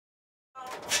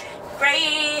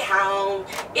Greyhound,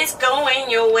 it's going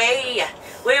your way.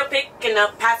 We're picking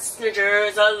up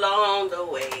passengers along the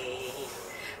way.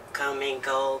 Come and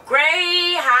go,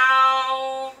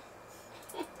 Greyhound.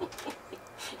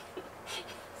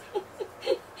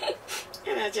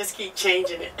 And I just keep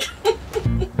changing it.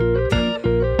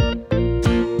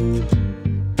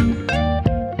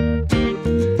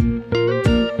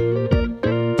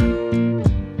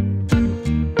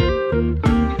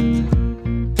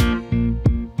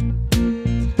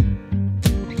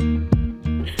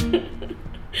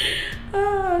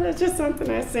 That's just something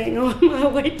I sing on my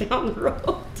way down the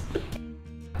road.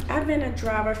 I've been a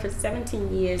driver for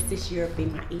 17 years. This year will be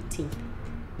my 18th.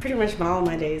 Pretty much all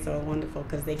my days are wonderful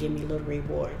because they give me little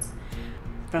rewards.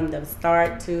 From the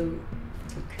start to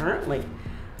currently,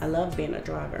 I love being a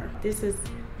driver. This is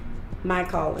my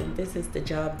calling. This is the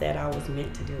job that I was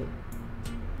meant to do.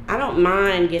 I don't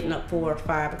mind getting up 4 or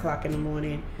 5 o'clock in the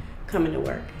morning, coming to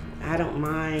work. I don't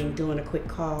mind doing a quick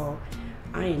call.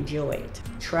 I enjoy it.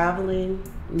 Traveling,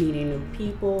 meeting new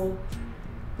people.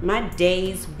 My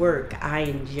day's work, I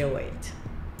enjoy it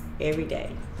every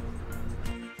day.